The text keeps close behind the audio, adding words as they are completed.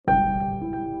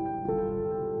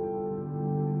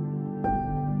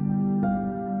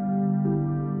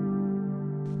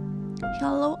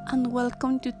Hello and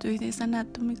welcome to today's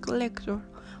anatomic lecture.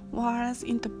 Whereas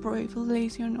in the previous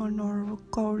lesson on our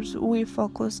course we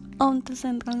focus on the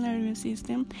central nervous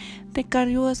system, the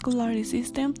cardiovascular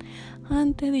system,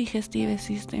 and the digestive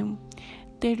system,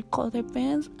 their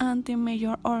codependence and the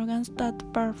major organs that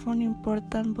perform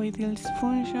important vital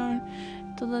functions.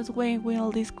 Today we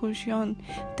will discussion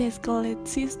the skeletal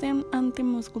system and the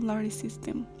muscular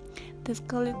system. The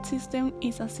skeletal system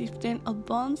is a system of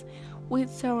bones with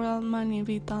several many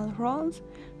vital roles,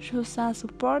 such as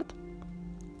support,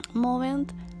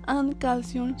 movement, and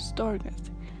calcium storage.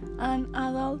 An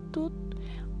adult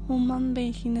human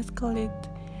being skeleton,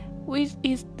 which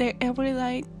is the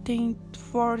everyday thing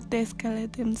for the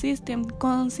skeletal system,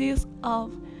 consists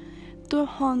of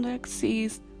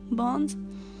 206 bones.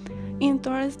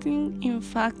 Interesting, in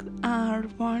fact, are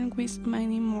born with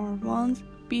many more bones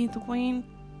between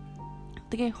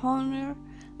 300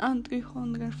 and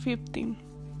 315,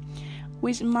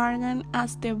 which margin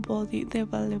as the body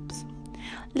develops.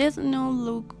 Let's now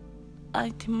look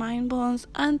at the main bones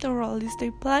and the roles they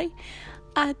play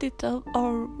at the top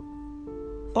of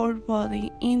our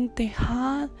body. In the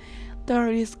head,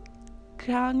 there is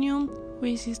cranium,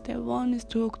 which is the bone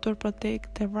structure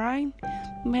protect the brain.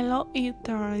 Below it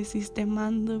there is the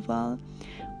mandible,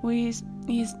 which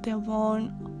is the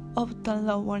bone of the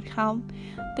lower half.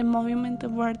 The movement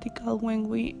is vertical when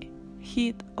we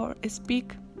hit or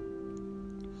speak.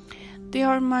 There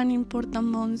are many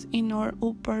important bones in our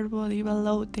upper body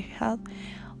below the head,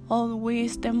 of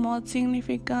which the most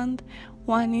significant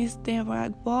one is the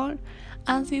backbone,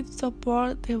 as it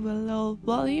supports the below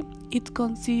body. It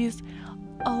consists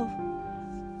of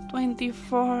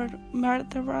 24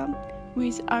 vertebrae,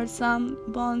 which are some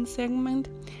bone segments.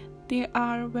 They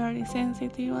are very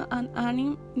sensitive and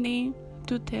animate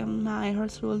to them may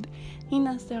result in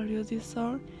a serious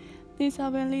disorder,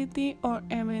 disability, or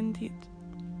even death.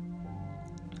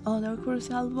 Other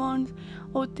crucial bones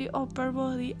of the upper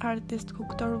body are the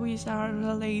structures which are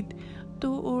related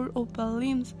to our upper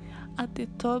limbs. At the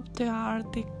top there are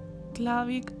the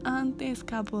clavicle and the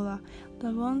scapula.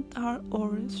 The bones are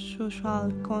our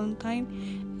social contact.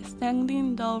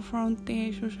 Extending down from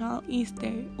the social is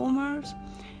the humerus.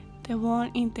 The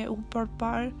bone in the upper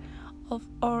part of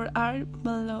our arm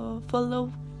below,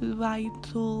 followed by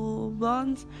two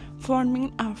bones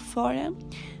forming a forearm,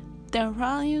 the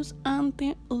radius and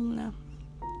the ulna.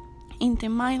 In the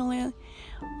middle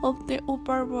of the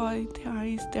upper body there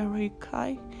is the rib,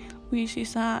 which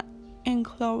is an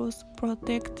enclosed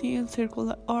protective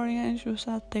circular organ such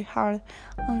as the heart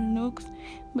and lungs.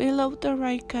 Below the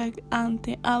rib and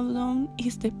the abdomen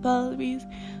is the pelvis,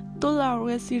 two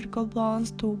large circle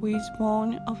bones to which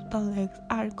bones of the legs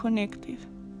are connected.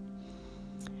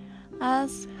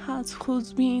 As has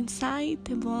been said,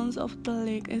 the bones of the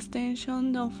leg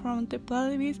extension down from the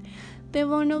pelvis. The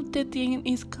bone of the thigh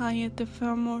is called the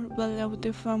femur. Below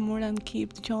the femur and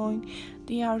hip joint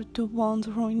there are two bones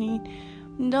running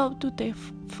down to the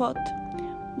foot.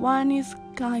 One is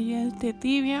called the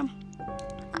tibia,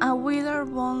 a wider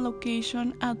bone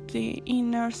location at the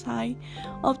inner side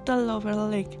of the lower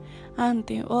leg, and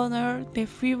the other the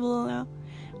fibula,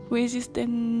 which is the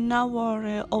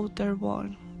narrower outer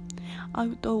bone.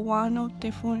 Although one of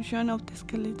the functions of the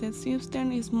skeletal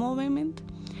system is movement,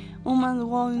 humans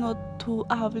will not to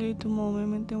able to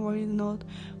movement were it not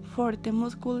for the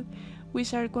muscles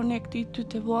which are connected to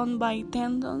the bone by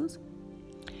tendons.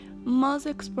 Most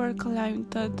experts claim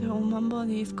that the human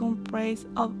body is comprised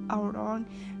of around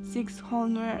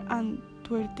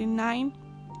 639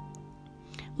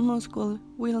 muscles.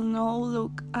 We'll now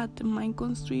look at the main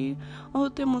constituents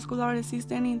of the muscular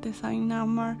system in the same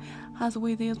manner as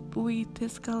we did with the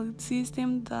skeletal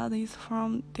system, that is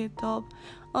from the top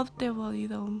of the body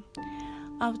down.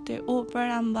 Of the upper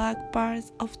and back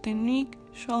parts of the neck,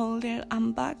 shoulder,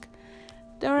 and back,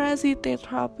 there is the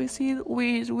trapezius,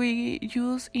 which we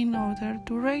use in order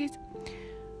to raise,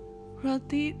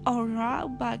 rotate or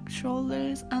rock back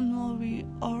shoulders and move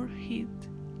our head.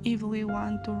 If we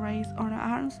want to raise our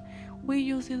arms, we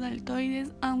use the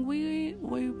deltoids, and we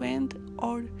bend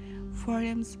our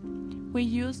forearms, we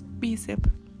use biceps.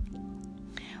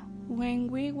 When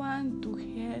we want to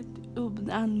get up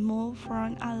and move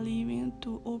from a living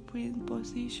to upright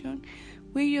position,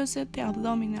 we use the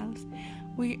abdominals,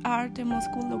 which are the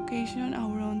muscle location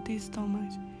around the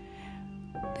stomach.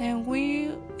 Then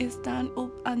we stand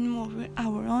up and move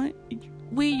our arms,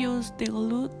 we use the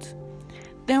glutes,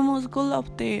 the muscle of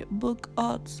the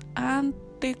buttocks, and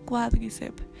the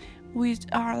quadriceps, which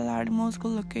are large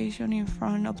muscle location in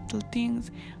front of the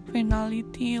things. Finally,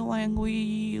 when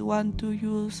we want to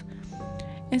use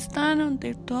stand on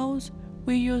the toes,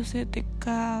 We use the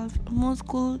calf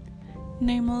muscle,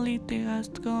 namely the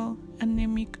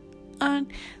gastroanemic,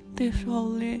 and the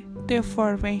shoulder, the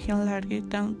forevein larger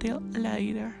than the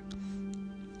latter.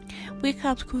 We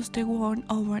have just gone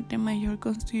over the major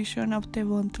constitution of the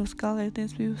bone skeletal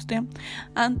system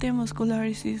and the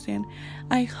muscular system.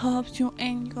 I hope you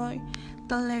enjoy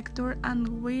the lecture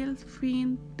and will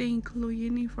find the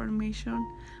including information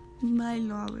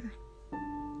valuable.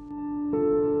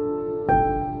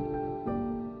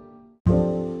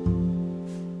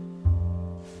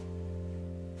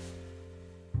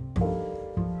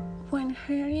 When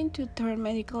hearing to term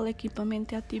medical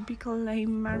equipment, a typical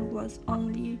layman was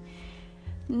only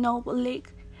knowledge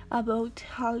about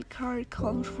healthcare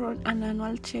comes from an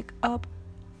annual check-up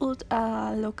at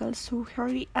a local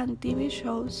surgery and TV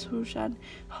shows such as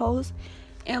House,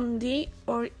 MD,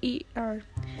 or ER.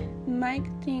 Might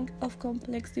think of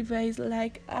complex devices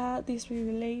like a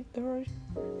defibrillator,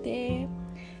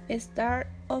 the star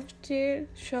of the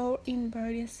show in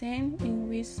various scenes in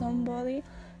which somebody's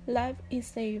life is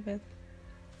saved.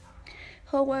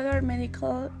 However,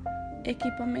 medical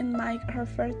equipment might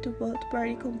refer to both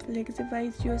very complex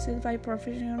devices used by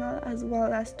professionals as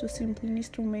well as to simple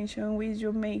instruments which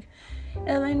you may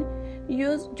even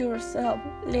use yourself.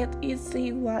 Let us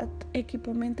see what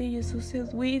equipment you use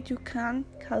with you can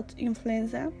catch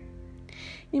influenza.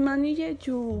 Imagine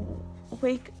you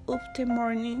wake up the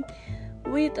morning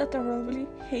with a terrible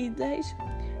headache,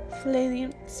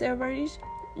 fleeting severity.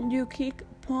 You kick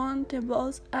upon the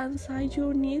bus and say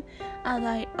you need a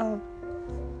day off.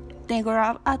 They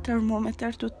grab a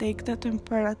thermometer to take the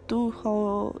temperature,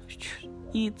 which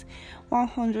is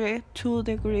 102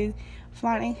 degrees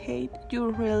Fahrenheit.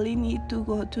 You really need to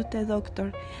go to the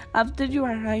doctor. After you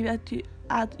arrive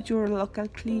at your local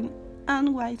clinic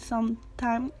and wait some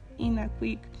time in a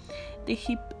quick, the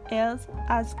hip elf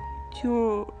asks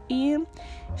you in.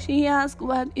 She asks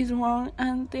what is wrong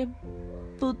and they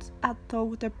put a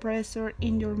toe the pressure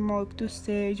in your mouth to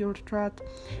say your throat.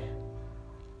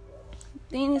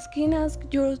 The skin asks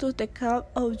you to take out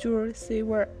of your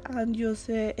receiver and use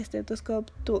a stethoscope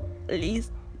to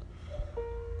listen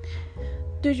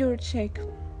to your check.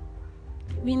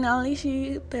 Finally,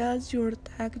 she tells you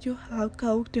that you have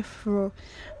caught the flu,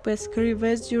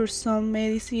 prescribes you some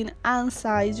medicine, and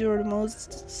says you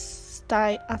must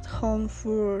stay at home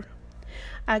for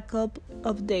a couple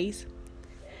of days.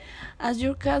 As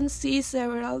you can see,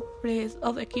 several pieces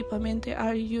of equipment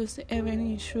are used even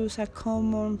in such a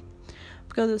common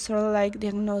producer like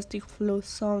diagnostic flu,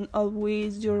 some of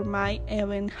which you might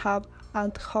even have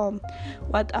at home.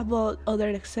 What about other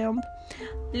examples?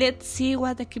 Let's see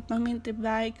what equipment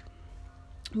might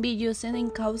be used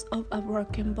in case of a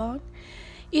broken bone.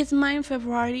 It's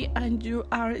mid-February and you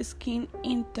are skiing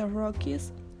in the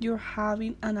Rockies. You're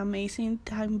having an amazing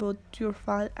time, but you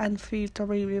fall and feel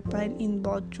terrible pain in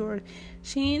both your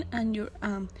shin and your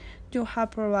arm. You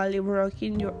have probably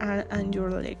broken your arm and your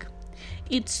leg.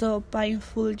 It's so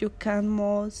painful you can't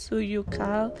move, so you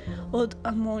call out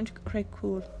a monk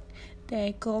recall.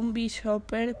 The combi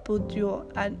shopper put you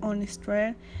on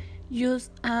strength,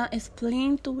 use a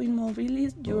splint to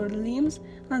immobilize your limbs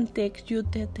and take you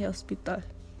to the hospital.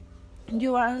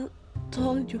 You are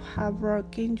told you have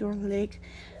broken your leg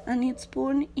and it's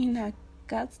put in a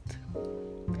cast.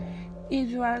 If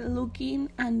you are looking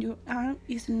and your arm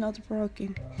is not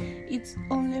broken, it's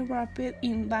only wrapped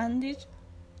in bandage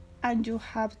and you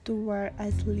have to wear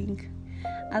a sling.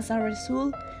 As a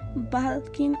result,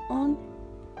 walking on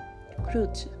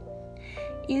crutches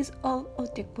is out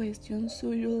of the question,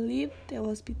 so you leave the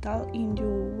hospital in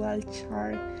your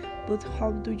wheelchair. But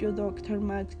how do your doctor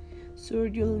make sure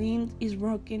your limb is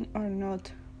broken or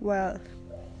not? Well,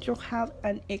 you have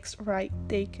an X-ray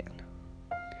taken.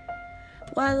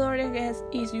 What other guess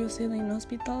is used in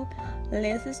hospital?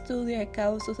 Let's study a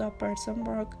cause of a person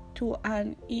brought to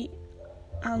an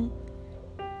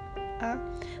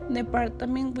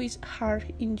department with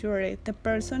hard injury. The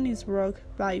person is brought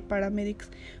by paramedics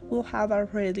who have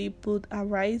already put a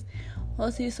brace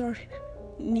or scissor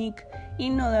nick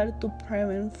in order to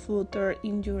prevent further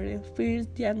injury.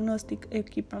 First, diagnostic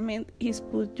equipment is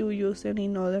put to use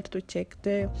in order to check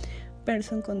the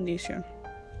person's condition.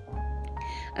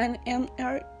 An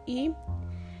MRE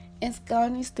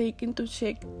scan is taken to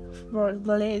check for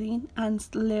bleeding and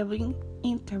swelling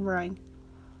in the brain.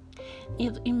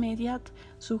 If immediate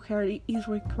surgery is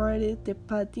required, the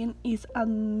patient is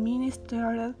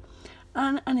administered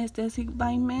an anesthetic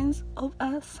by means of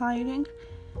a syringe.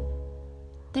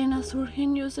 Then a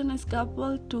surgeon uses a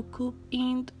scalpel to cut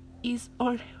in his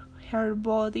or her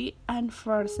body and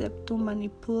forceps to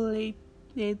manipulate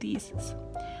the discs.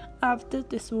 After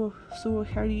the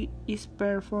surgery is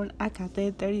performed, a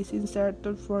catheter is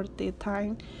inserted for the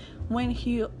time when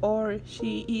he or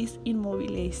she is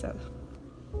immobilized.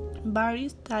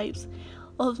 Various types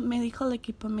of medical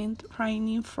equipment,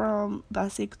 ranging from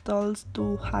basic tools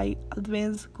to high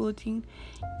advanced cutting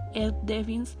edge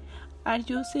devices, are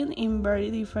used in very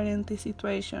different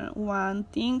situations. One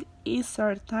thing is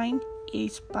certain: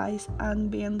 each piece is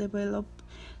being developed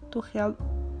to help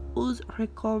us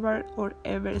recover or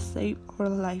ever save our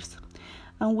lives,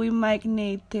 and we might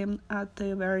need them at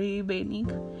the very beginning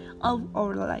of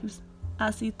our lives,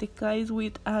 as is the case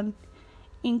with an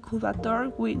incubator,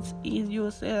 which is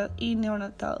used in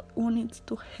neonatal units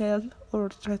to help or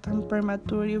threaten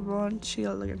prematurely born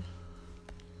children.